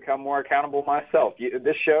going to become more accountable myself.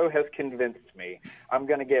 This show has convinced me. I'm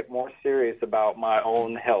going to get more serious about my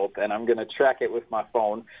own health, and I'm going to track it with my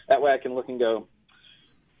phone. That way I can look and go,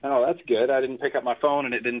 oh, that's good. I didn't pick up my phone,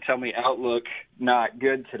 and it didn't tell me Outlook not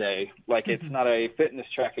good today. Like, it's not a fitness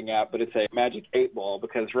tracking app, but it's a magic 8-ball,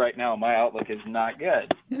 because right now my Outlook is not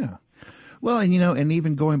good. Yeah. Well, and, and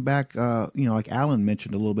even going back, like Alan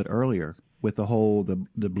mentioned a little bit earlier with the whole, the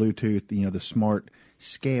Bluetooth, the smart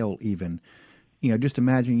scale even, just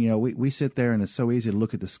imagine, we sit there and it's so easy to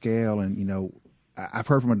look at the scale and, I've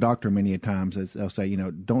heard from a doctor many a times that they'll say,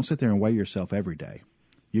 don't sit there and weigh yourself every day.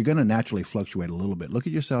 You're going to naturally fluctuate a little bit. Look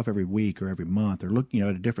at yourself every week or every month or look, at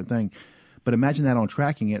a different thing. But imagine that on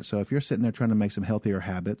tracking it. So if you're sitting there trying to make some healthier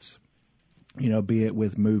habits, be it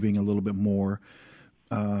with moving a little bit more,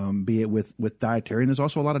 be it with dietary. And there's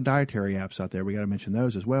also a lot of dietary apps out there. We got to mention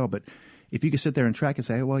those as well. But if you could sit there and track and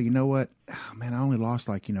say, well, you know what, man, I only lost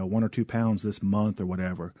 1 or 2 pounds this month or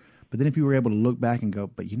whatever. But then if you were able to look back and go,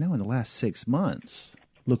 but in the last 6 months,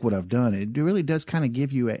 look what I've done. It really does kind of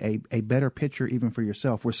give you a better picture even for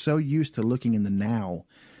yourself. We're so used to looking in the now,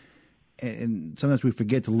 and sometimes we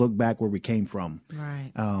forget to look back where we came from.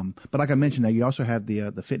 Right. But like I mentioned, now you also have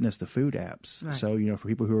the fitness to food apps. Right. So, for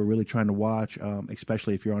people who are really trying to watch,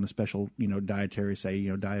 especially if you're on a special, dietary, say,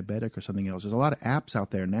 diabetic or something else, there's a lot of apps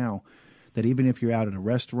out there now that even if you're out at a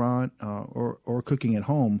restaurant or cooking at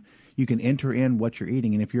home, you can enter in what you're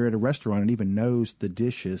eating. And if you're at a restaurant and even knows the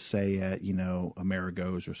dishes, say at,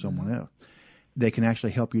 Amerigo's or someone else, they can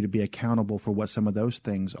actually help you to be accountable for what some of those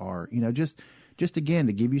things are, just again,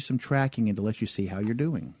 to give you some tracking and to let you see how you're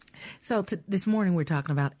doing. So this morning we're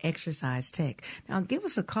talking about exercise tech. Now give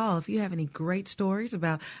us a call if you have any great stories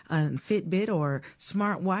about a Fitbit or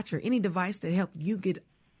smartwatch or any device that helped you get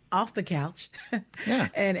off the couch, yeah,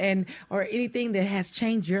 and or anything that has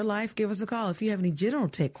changed your life. Give us a call. If you have any general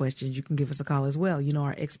tech questions, you can give us a call as well.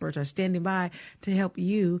 Our experts are standing by to help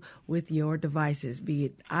you with your devices, be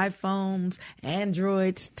it iPhones,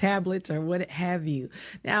 Androids, tablets, or what have you.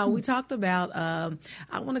 Now we talked about.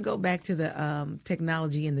 I want to go back to the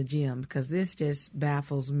technology in the gym, because this just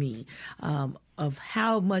baffles me of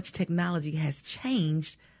how much technology has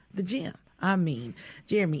changed the gym. I mean,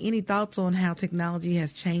 Jeremy, any thoughts on how technology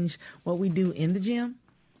has changed what we do in the gym?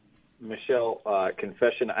 Michelle,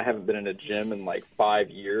 confession, I haven't been in a gym in like 5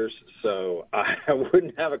 years, so I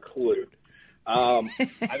wouldn't have a clue. I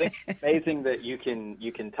think it's amazing that you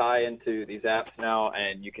can tie into these apps now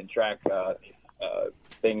and you can track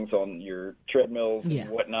things on your treadmills and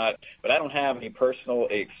whatnot, but I don't have any personal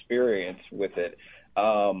experience with it.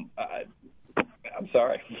 I'm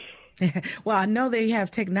sorry. Well, I know they have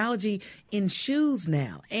technology in shoes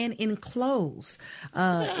now and in clothes,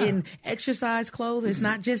 in exercise clothes. It's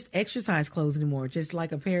not just exercise clothes anymore, just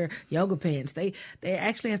like a pair of yoga pants. They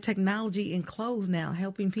actually have technology in clothes now,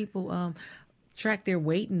 helping people track their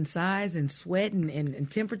weight and size and sweat and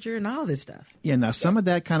temperature and all this stuff. Yeah, now some of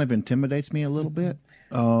that kind of intimidates me a little bit.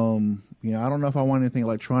 I don't know if I want anything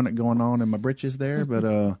electronic going on in my britches there,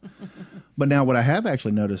 but but now what I have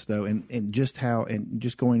actually noticed though, and just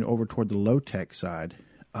going over toward the low tech side,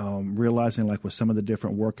 realizing like with some of the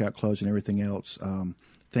different workout clothes and everything else,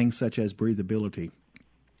 things such as breathability,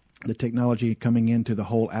 the technology coming into the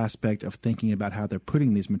whole aspect of thinking about how they're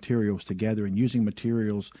putting these materials together and using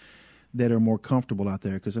materials that are more comfortable out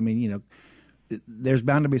there. Because there's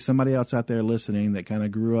bound to be somebody else out there listening that kind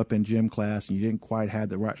of grew up in gym class and you didn't quite have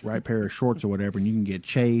the right pair of shorts or whatever, and you can get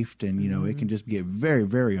chafed and, it can just get very,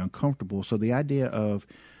 very uncomfortable. So the idea of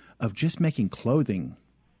just making clothing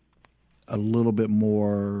a little bit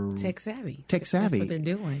more tech savvy. That's what they're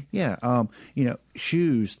doing. Yeah.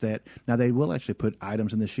 Shoes that now they will actually put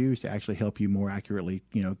items in the shoes to actually help you more accurately,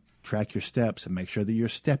 track your steps and make sure that you're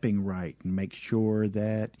stepping right and make sure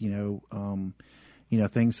that,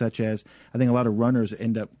 things such as, I think a lot of runners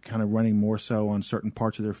end up kind of running more so on certain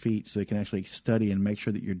parts of their feet so they can actually study and make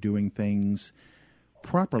sure that you're doing things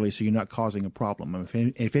properly so you're not causing a problem. I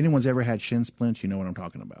mean, if anyone's ever had shin splints, you know what I'm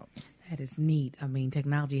talking about. That is neat. I mean,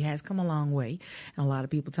 technology has come a long way, and a lot of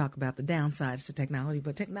people talk about the downsides to technology,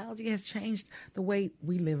 but technology has changed the way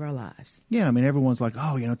we live our lives. Yeah, I mean, everyone's like,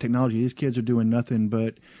 oh, technology, these kids are doing nothing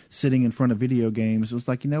but sitting in front of video games. It's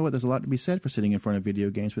like, you know what, there's a lot to be said for sitting in front of video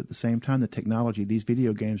games, but at the same time, the technology, these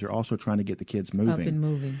video games are also trying to get the kids moving. Up and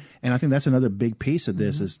moving. And I think that's another big piece of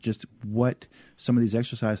this is just what some of these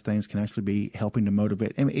exercise things can actually be helping to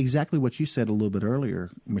motivate. I mean, exactly what you said a little bit earlier,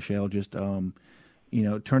 Michelle, just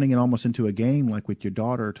turning it almost into a game like with your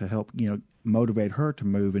daughter to help, motivate her to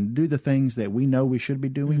move and do the things that we know we should be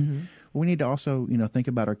doing. Mm-hmm. We need to also, think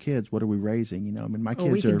about our kids. What are we raising? I mean, my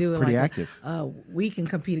kids are pretty active. We can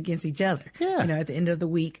compete against each other. Yeah. At the end of the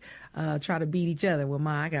week, try to beat each other. Well,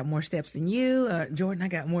 I got more steps than you. Jordan, I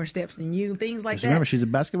got more steps than you. Things like that. Remember, she's a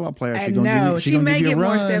basketball player. She may get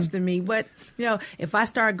more steps than me. But, if I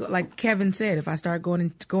start, like Kevin said, if I start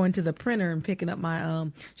going to the printer and picking up my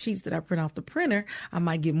sheets that I print off the printer, I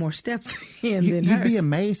might get more steps in than her. You'd be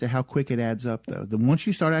amazed at how quick it adds up, though. Once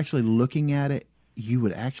you start actually looking at it, you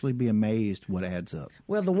would actually be amazed what adds up.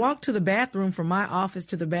 Well, the walk to the bathroom from my office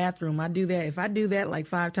to the bathroom, I do that. If I do that like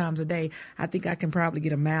 5 times a day, I think I can probably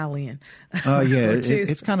get a mile in. Yeah,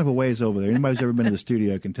 it's kind of a ways over there. Anybody who's ever been to the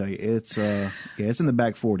studio can tell you it's in the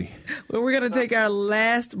back 40. Well, we're going to take our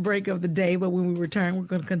last break of the day, but when we return, we're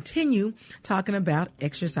going to continue talking about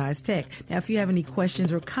exercise tech. Now, if you have any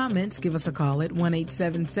questions or comments, give us a call at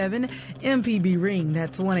 1-877-MPB-RING.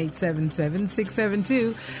 That's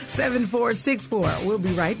 1-877-672-7464. We'll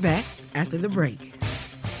be right back after the break.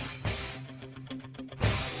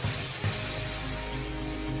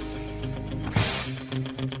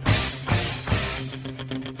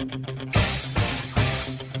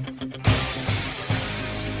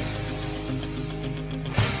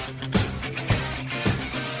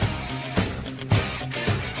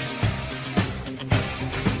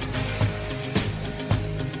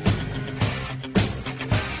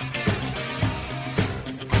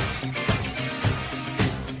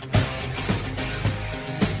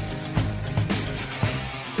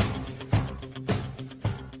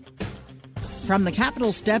 From the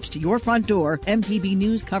Capitol steps to your front door, MPB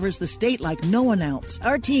News covers the state like no one else.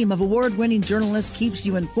 Our team of award-winning journalists keeps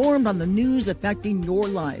you informed on the news affecting your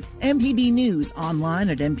life. MPB News, online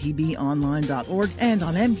at mpbonline.org and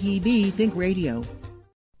on MPB Think Radio.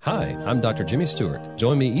 Hi, I'm Dr. Jimmy Stewart.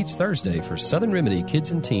 Join me each Thursday for Southern Remedy Kids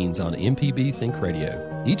and Teens on MPB Think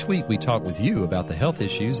Radio. Each week we talk with you about the health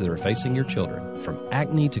issues that are facing your children, from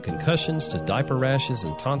acne to concussions to diaper rashes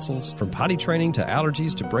and tonsils, from potty training to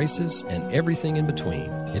allergies to braces, and everything in between.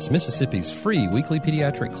 It's Mississippi's free weekly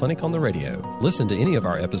pediatric clinic on the radio. Listen to any of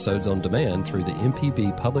our episodes on demand through the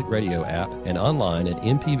MPB Public Radio app and online at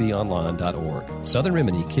mpbonline.org. Southern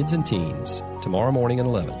Remedy Kids and Teens, tomorrow morning at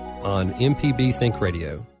 11 on MPB Think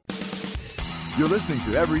Radio. You're listening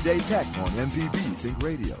to Everyday Tech on MPB Think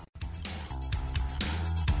Radio.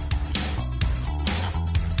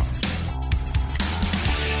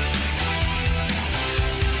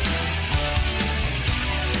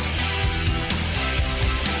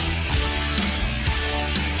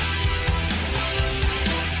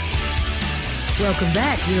 Welcome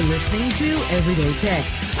back. You're listening to Everyday Tech.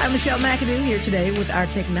 I'm Michelle McAdoo here today with our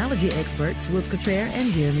technology experts, Will Cottrell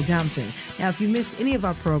and Jeremy Thompson. Now, if you missed any of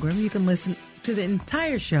our program, you can listen to the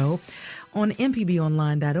entire show on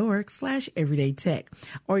mpbonline.org/everydaytech.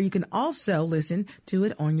 Or you can also listen to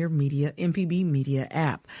it on your MPB Media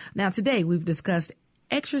app. Now, today we've discussed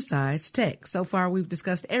exercise tech. So far, we've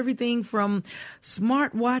discussed everything from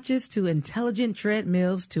smart watches to intelligent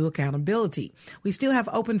treadmills to accountability. We still have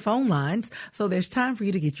open phone lines, so there's time for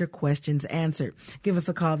you to get your questions answered. Give us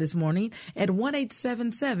a call this morning at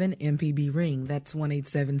 1-877-MPB-RING. That's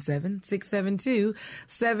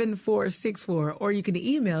 1-877-672-7464. Or you can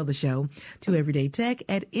email the show to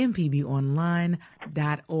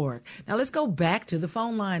everydaytech@mpbonline.org. Now, let's go back to the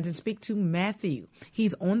phone lines and speak to Matthew.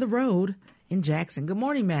 He's on the road in Jackson. Good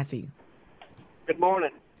morning, Matthew. Good morning.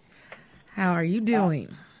 How are you doing?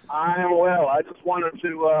 I am well. I just wanted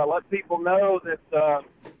to let people know that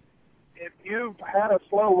if you've had a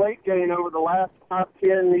slow weight gain over the last 5,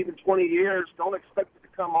 10, even 20 years, don't expect it to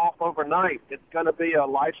come off overnight. It's going to be a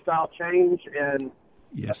lifestyle change and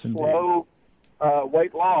slow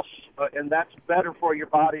weight loss, and that's better for your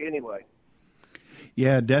body anyway.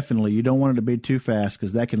 Yeah, definitely. You don't want it to be too fast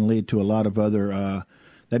because that can lead to a lot of other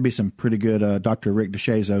that'd be some pretty good Dr. Rick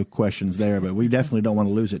DeShazo questions there, but we definitely don't want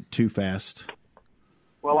to lose it too fast.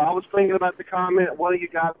 Well, I was thinking about the comment one of you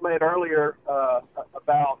guys made earlier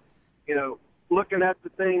about, looking at the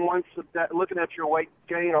thing looking at your weight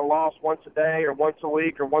gain or loss once a day or once a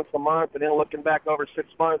week or once a month, and then looking back over 6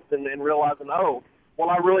 months and realizing, oh, well,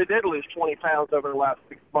 I really did lose 20 pounds over the last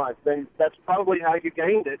 6 months. Then that's probably how you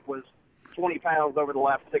gained it, was 20 pounds over the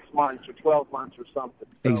last 6 months or 12 months or something.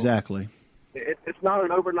 So exactly. It's not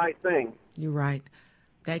an overnight thing. You're right.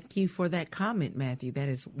 Thank you for that comment, Matthew. That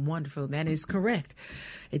is wonderful. That is correct.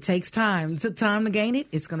 It takes time. It took time to gain it.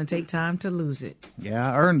 It's going to take time to lose it. Yeah,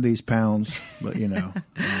 I earned these pounds, but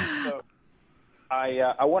So,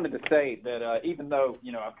 I wanted to say that even though,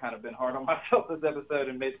 I've kind of been hard on myself this episode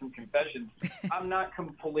and made some confessions, I'm not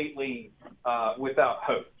completely without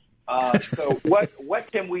hope. So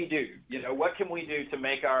what can we do? What can we do to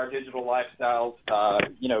make our digital lifestyles,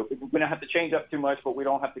 we don't have to change up too much, but we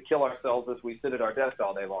don't have to kill ourselves as we sit at our desk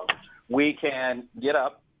all day long. We can get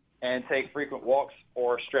up and take frequent walks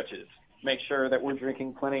or stretches. Make sure that we're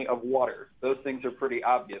drinking plenty of water. Those things are pretty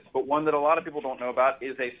obvious. But one that a lot of people don't know about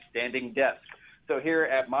is a standing desk. So here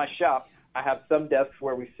at my shop, I have some desks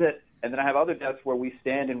where we sit, and then I have other desks where we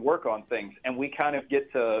stand and work on things. And we kind of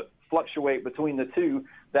get to fluctuate between the two.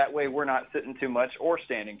 That way we're not sitting too much or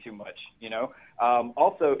standing too much,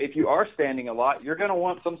 Also, if you are standing a lot, you're going to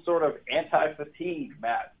want some sort of anti-fatigue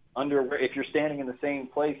mat if you're standing in the same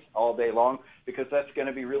place all day long, because that's going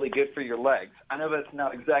to be really good for your legs. I know that's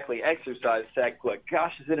not exactly exercise tech, but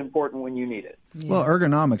gosh, is it important when you need it. Yeah. Well,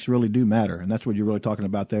 ergonomics really do matter, and that's what you're really talking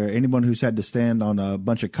about there. Anyone who's had to stand on a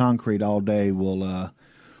bunch of concrete all day will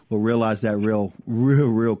realize that real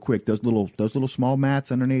quick. Those little small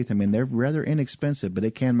mats underneath, I mean, they're rather inexpensive, but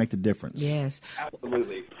they can make the difference. Yes.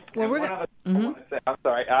 Absolutely. Well, I want to say, I'm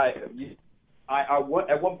sorry.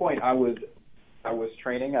 At one point I was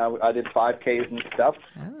training. I did 5Ks and stuff.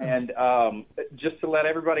 Oh. And just to let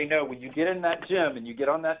everybody know, when you get in that gym and you get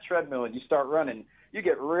on that treadmill and you start running, you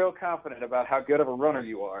get real confident about how good of a runner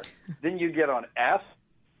you are. Then you get on asphalt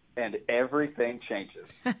and everything changes.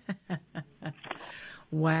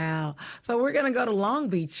 Wow. So we're going to go to Long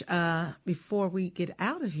Beach before we get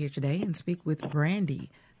out of here today and speak with Brandy.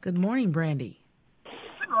 Good morning, Brandy.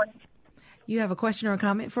 Good morning. You have a question or a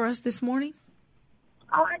comment for us this morning?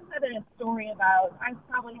 Oh, I had a story about, I've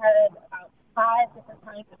probably had about 5 different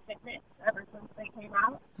kinds of Fitbits ever since they came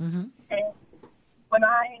out. Mm-hmm. And when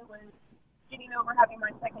I was getting over having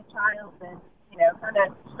my second child and, kind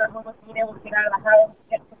of struggling with being able to get out of the house,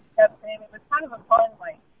 get some steps in, it was kind of a fun,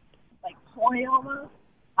 like toy almost.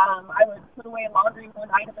 I would put away laundry one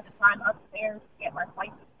item at a time upstairs to get my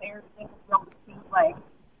flights of stairs, things to be able to see,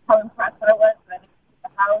 how impressed I was that I didn't the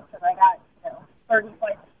house and I got, 30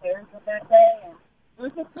 flights of stairs in that day. And it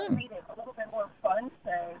was just made it a little bit more fun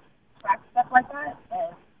to track stuff like that.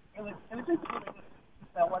 And it was just really good.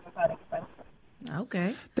 So it wasn't that expensive.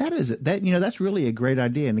 Okay. That's really a great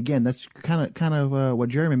idea. And again, that's kind of what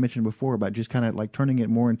Jeremy mentioned before about just kind of like turning it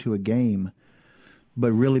more into a game,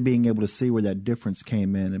 but really being able to see where that difference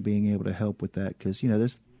came in and being able to help with that. Because,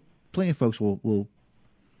 there's plenty of folks will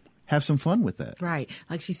have some fun with that. Right.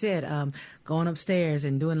 Like she said, going upstairs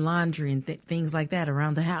and doing laundry and things like that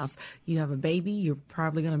around the house. You have a baby, you're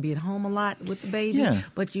probably going to be at home a lot with the baby,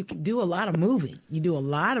 but you can do a lot of moving. You do a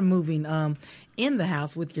lot of moving in the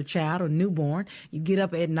house with your child or newborn. You get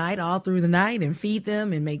up at night, all through the night, and feed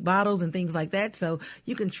them and make bottles and things like that. So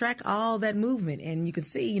you can track all that movement and you can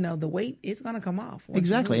see, the weight is going to come off.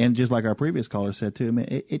 Exactly. And just like our previous caller said too, I mean,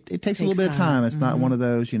 it takes a little bit of time. It's not one of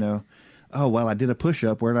those, oh, well, I did a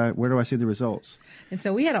push-up. Where do I see the results? And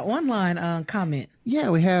so we had an online comment. Yeah,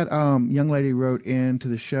 we had young lady wrote into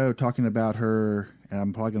the show talking about her, and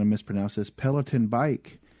I'm probably going to mispronounce this, Peloton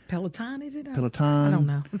bike. Peloton, is it? Peloton. I don't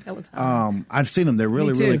know. Peloton. I've seen them. They're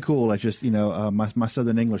really, really cool. It's just, my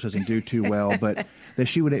Southern English doesn't do too well, but that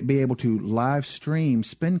she would be able to live stream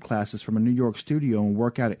spin classes from a New York studio and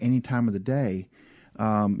work out at any time of the day,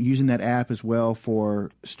 using that app as well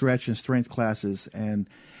for stretch and strength classes. And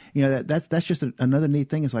that's just another neat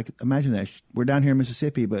thing. Is like, imagine that we're down here in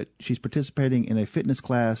Mississippi, but she's participating in a fitness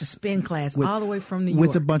class, a spin class, all the way from New York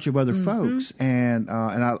with a bunch of other folks. And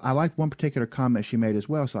I liked one particular comment she made as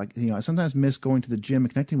well. So I sometimes miss going to the gym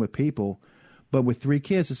and connecting with people, but with 3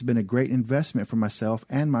 kids, it's been a great investment for myself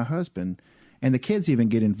and my husband, and the kids even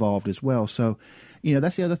get involved as well. So,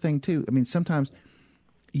 that's the other thing too. I mean, sometimes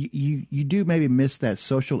you do maybe miss that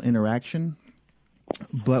social interaction.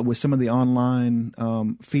 But with some of the online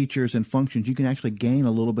features and functions, you can actually gain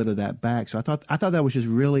a little bit of that back. So I thought that was just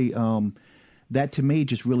really that to me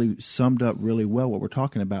just really summed up really well what we're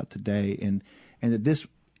talking about today, and that this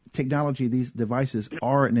technology, these devices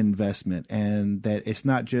are an investment, and that it's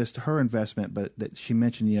not just her investment, but that she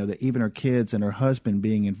mentioned, that even her kids and her husband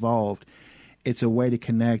being involved, it's a way to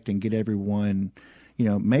connect and get everyone,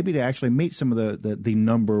 maybe to actually meet some of the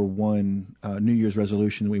number one New Year's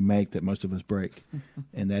resolution we make that most of us break.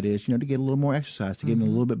 And that is, to get a little more exercise, to get in a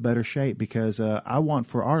little bit better shape, because I want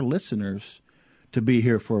for our listeners to be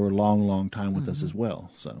here for a long, long time with us as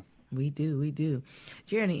well. So we do.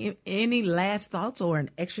 Jeremy, any last thoughts or an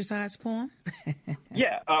exercise poem?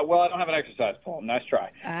 Yeah, well, I don't have an exercise poem. Nice try.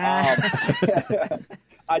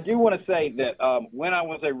 I do want to say that when I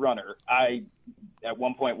was a runner, I at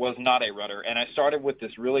one point was not a runner, and I started with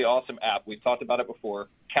this really awesome app. We've talked about it before,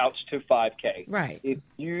 Couch to 5K. Right. If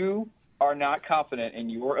you are not confident in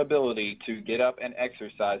your ability to get up and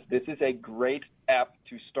exercise, this is a great app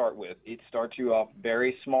to start with. It starts you off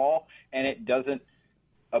very small, and it doesn't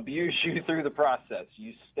abuse you through the process.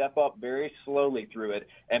 You step up very slowly through it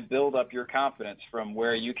and build up your confidence from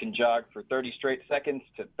where you can jog for 30 straight seconds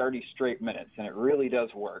to 30 straight minutes, and it really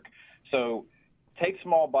does work. So take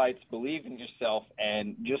small bites, believe in yourself,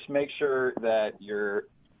 and just make sure that you're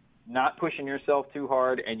not pushing yourself too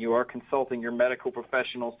hard, and you are consulting your medical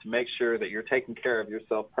professionals to make sure that you're taking care of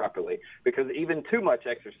yourself properly, because even too much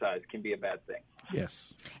exercise can be a bad thing.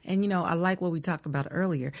 Yes. And, I like what we talked about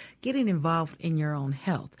earlier, getting involved in your own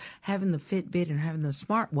health, having the Fitbit and having the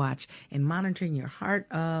smartwatch and monitoring your heart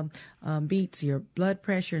beats, your blood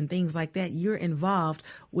pressure and things like that. You're involved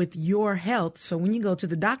with your health. So when you go to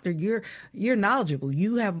the doctor, you're knowledgeable.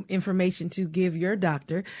 You have information to give your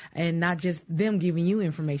doctor and not just them giving you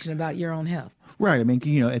information about your own health. Right. I mean,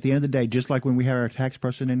 at the end of the day, just like when we had our tax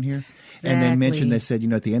person in here, and they said,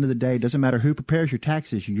 at the end of the day, it doesn't matter who prepares your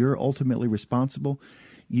taxes, you're ultimately responsible.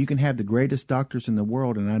 You can have the greatest doctors in the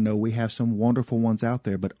world, and I know we have some wonderful ones out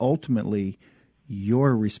there, but ultimately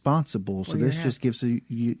you're responsible. So this just gives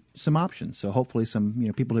you some options. So hopefully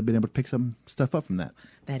some people have been able to pick some stuff up from that.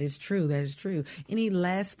 That is true. Any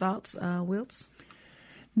last thoughts, Wilts?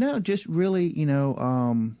 No, just really,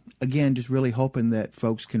 again, just really hoping that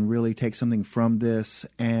folks can really take something from this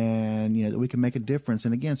and, that we can make a difference.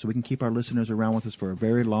 And again, so we can keep our listeners around with us for a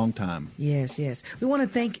very long time. Yes. We want to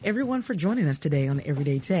thank everyone for joining us today on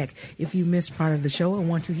Everyday Tech. If you missed part of the show and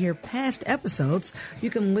want to hear past episodes, you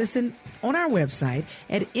can listen on our website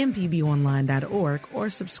at mpbonline.org or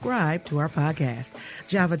subscribe to our podcast.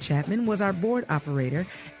 Java Chapman was our board operator,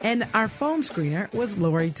 and our phone screener was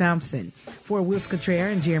Lori Thompson. For Wills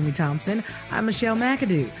Cottrell and Jeremy Thompson, I'm Michelle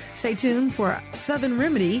McAdoo. Stay tuned for Southern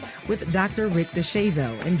Remedy with Dr. Rick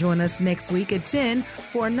DeShazo, and join us next week at 10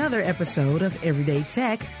 for another episode of Everyday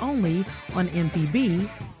Tech, only on MPB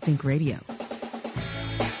Think Radio.